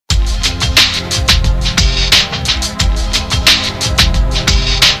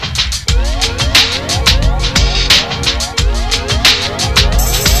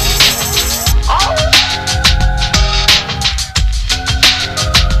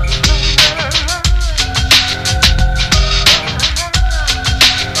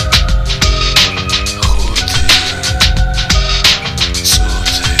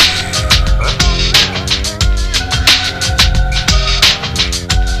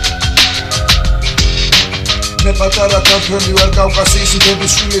მე პატარა ქართველი ვარ კავკასიის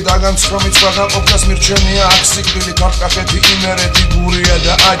მთების შვილი დაგამცხრომი სხვაგან ყოფნას მირჩენია აქ სიკვდილი ქართკახეთი იმერეთი გურია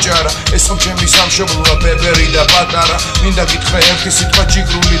და აჭარა ეს ხომ ჩემი სამშობლოა ბებერი და პატარა მინდა გითხრა ერთი სიტყვა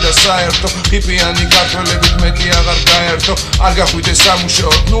ჯიგრული და საერთო ხიფიანი ქართველებით მეტი აღარ გაერთო არ გახვიდე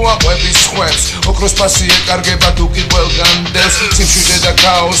სამუშაოდ ნუ აყვების ხვებს ოქროს ფასი ეკარგება თუ კი ყველგან დევს სიმშვიდე და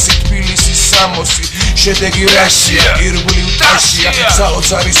ქაოსი თბილისის სამოსი შედეგი რაშია ირგვლივ ტაშია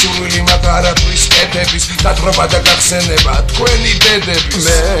საოცარი სურვილი მაგ არაფრის კეთების დათრობა და გახსენება თქვენი დედების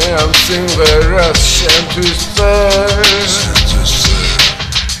მე ამ სიმღერას შენთვის წერ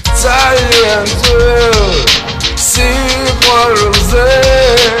ძალიან ძველ სიყვარულზე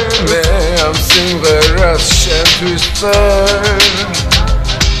მე ამ სიმღერას შენთვის წერ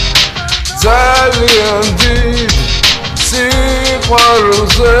ძალიან დიდ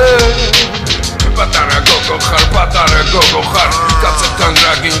სიყვარულზე პატარა გოგო ხარ კაცებთან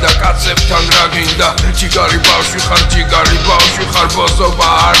რა გინდა ჯიგარი ბავშვი ხარ ბოზობა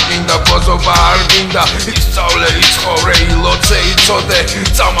არ გინდა ისწავლე იცხოვრე ილოცე იცოდე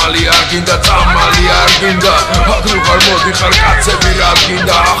წამალი არ გინდა აგრუ ხარ მოდი ხარ კაცები რა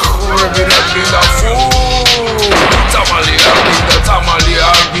გინდა ახურები რა გინდა ფუ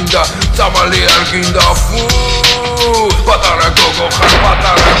წამალი არ გინდა ფუ პატარა გოგო ხარ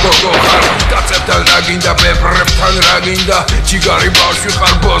კაცებთან რა გინდა ბებრებთან რა გინდა ჯიგარი ბავშვი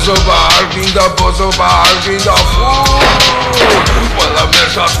ხარ ბოზობა არ გინდა ფუ ყველა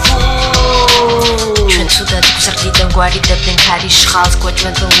მერტად ფუ ჩვენ ცუდად გზრდიდან გვარიდებდნენ ქარის შხალს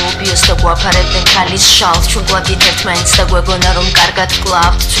გვეჭვენდნენ ლობიოს და გვაფარებდნენ ქალის შალს ჩვენ გვაგით ერთმანეთს და გვეგონა რომ კარგად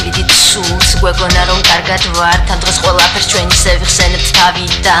ვკლავთ ცვლიდით სულს გვეგონა რომ კარგად ვართ ამ დღეს ყველაფერს ჩვენ ისე ვიხსენებთ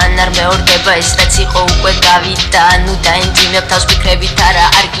თავიდან არ მეორდება ეს რაც იყო უკვე გავიდა ნუ დაენძინებ თავს ფიქრებით არა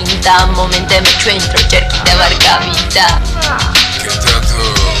არ გინდა მომენტები ჩვენ ჯერ კიდევ არ გავიდა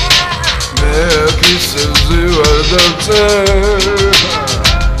მე ისევ ვარ და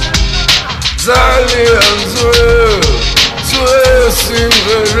ძალიან ძველ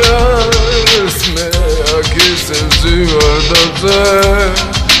სიმღერას მე ისევ ვარ და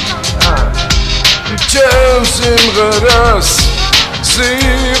ჩემ სიმღერას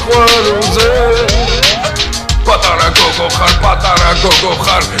სიყვარულზე პატარა გოგო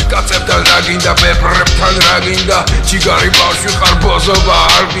ხარ კაცებთან რა გინდა ბებრებთან რა გინდა ჯიგარი ბავშვი ხარ ბოზობა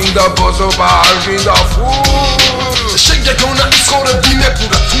არ გინდა ფუ შეგეგონა იცხოვრები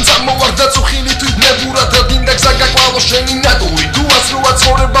მეკურა თუმცა მოვარდა წუხილი თვით ნებურა და დინდა გზა გაკვალო შენი ნატური დუას როა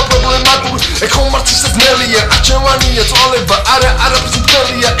ცხოვრება პრობლემატური ეგ ხომ არც ისე ძნელია არჩევანია წვალება არაფერს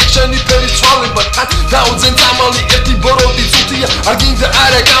მდგელია ეგ შენი ფერის ცვალება თან დაუძენ წამალი ერთი ბოროტი წუთია არ გინდა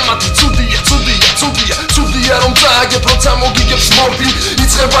არა გამათი ცუდია რომ წააგებ როცა მოგიგებს მორფინ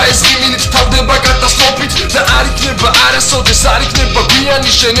იწყება ეს ღიმილით თავდება კატასტროფით და არ იქნება არასოდეს არ იქნება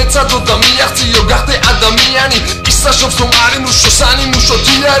გვიანი შენეცადო და მიაღწიო გახდე ადამიანი ისაშობს რომ არ იმუშო სანიმუშო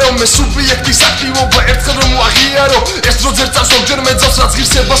დიარო მე სუბიექტის აქტივობა ერთხელ რომ აღიარო ეს დრო ძერწავს ზოგჯერ მეძავს რაც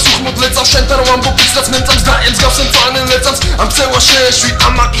ღირსებას უხმოდ ლეწავს შენთან რომ ამბობ რაც მემწამს და ემსგავს მწვანე ლეწავს ამ წევა შეეშვი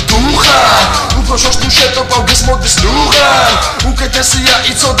ამაკი დუხარ უფრო შორს თუ შეტოპავ გესმოდეს ლუღარ უკეთესია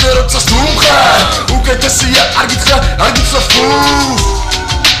იცოდე როცა სტუმხარ უკეთესია არ გითხრა ფუ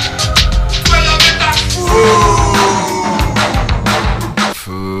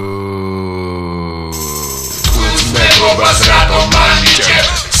მეგობას რატომ მანიჭებ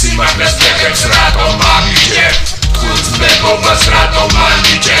სიმართლეს ფეხებს რატომ მაგიჭებ თქუც მეგობას რატომ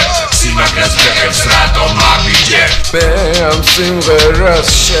მანიჭებ სიმართლეს ფეხებს რატომ მაგიჭებ მე ამ სიმღერას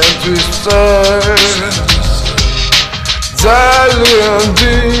შენთვის წერ ძალიან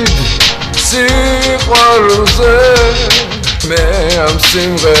დიდ სიყვარულზე მე ამ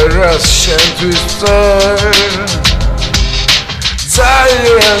სიმღერას შენთვის წერ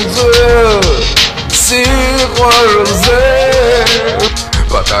ძალიან ძველ სიყვარულზე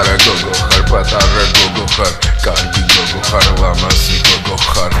პატარა გოგო ხარ კარგი გოგო ხარ ლამაზი გოგო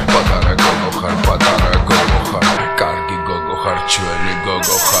ხარ პატარა გოგო ხარ კარგი გოგო ხარ ჩვენი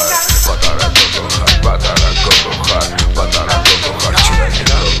გოგო ხარ პატარა გოგო ხარ ჩვენი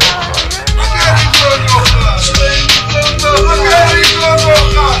გოგო ხარ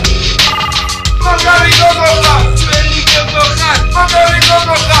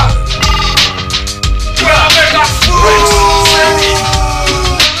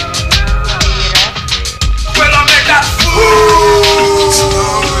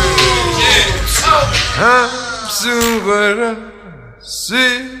Simghera,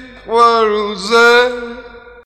 siguaruze.